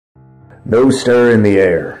No stir in the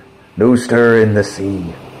air, no stir in the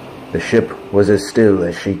sea. The ship was as still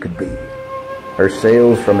as she could be. Her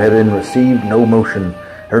sails from heaven received no motion.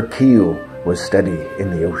 Her keel was steady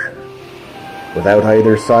in the ocean. Without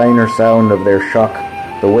either sign or sound of their shock,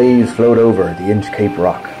 the waves flowed over the Inchcape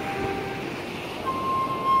Rock.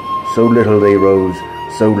 So little they rose,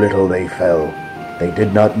 so little they fell. They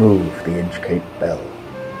did not move the Inchcape bell.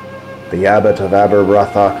 The abbot of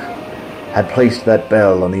Aberbrothock had placed that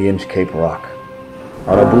bell on the Inchcape Rock.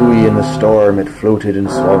 On a buoy in the storm it floated and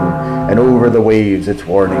swung, and over the waves its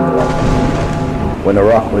warning rung. When the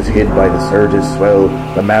rock was hid by the surge's swell,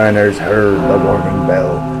 the mariners heard the warning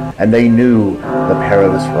bell, and they knew the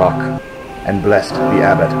perilous rock, and blessed the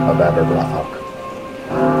abbot of Aberbrothock.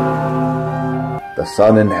 The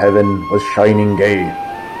sun in heaven was shining gay.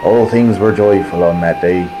 All things were joyful on that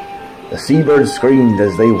day. The seabirds screamed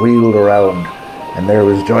as they wheeled around, and there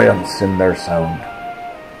was joyance in their sound.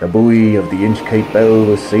 The buoy of the Inchcape bell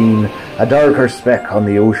was seen, a darker speck on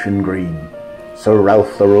the ocean green. So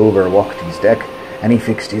Ralph the rover walked his deck, and he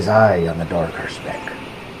fixed his eye on the darker speck.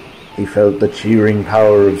 He felt the cheering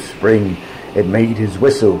power of spring. It made his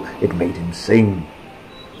whistle, it made him sing.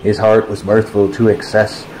 His heart was mirthful to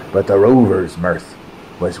excess, but the rover's mirth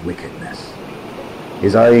was wickedness.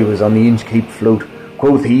 His eye was on the Inchcape float.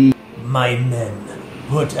 Quoth he, "My men,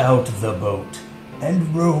 put out the boat,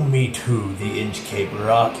 and row me to the Inchcape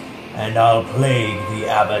Rock, and I'll plague the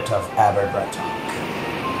abbot of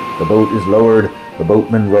Aberbrothock." The boat is lowered, the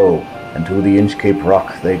boatmen row, and to the Inchcape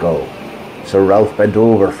Rock they go. Sir Ralph bent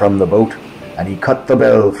over from the boat, and he cut the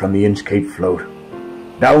bell from the Inchcape float.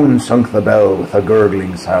 Down sunk the bell with a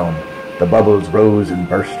gurgling sound. The bubbles rose and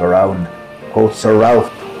burst around. Quoth Sir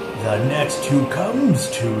Ralph, "The next who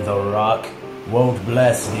comes to the rock won't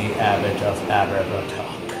bless the abbot of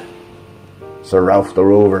Aberbrothock." Sir Ralph the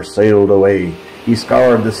rover sailed away. He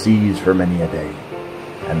scoured the seas for many a day.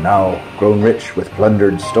 And now, grown rich with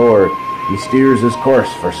plundered store, he steers his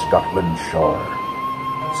course for Scotland's shore.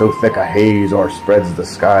 So thick a haze o'erspreads the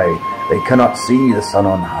sky, they cannot see the sun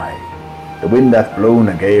on high. The wind hath blown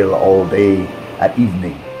a gale all day, at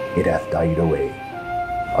evening it hath died away.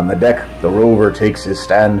 On the deck the rover takes his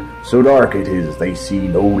stand, so dark it is they see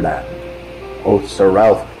no land. Quoth Sir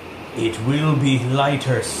Ralph, "It will be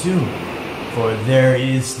lighter soon, for there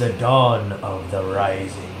is the dawn of the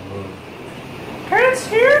rising moon." "Canst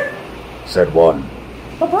hear?" said one.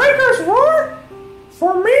 "The breakers roar?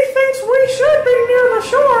 For methinks we should be near the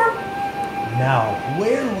shore." Now,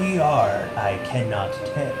 where we are, I cannot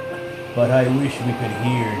tell, but I wish we could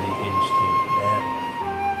hear the Inchcape bell.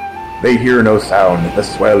 They hear no sound, the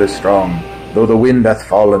swell is strong. Though the wind hath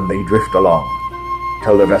fallen, they drift along,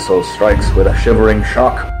 till the vessel strikes with a shivering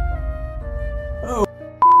shock. Oh,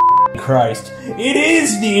 Christ, it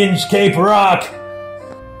is the Inchcape Rock!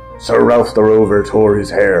 Sir Ralph the rover tore his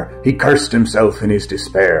hair. He cursed himself in his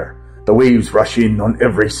despair. The waves rush in on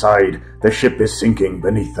every side. The ship is sinking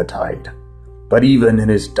beneath the tide. But even in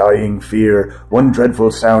his dying fear, one dreadful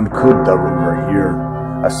sound could the rover hear.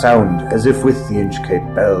 A sound as if with the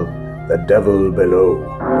Inchcape bell the devil below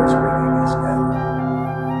was ringing.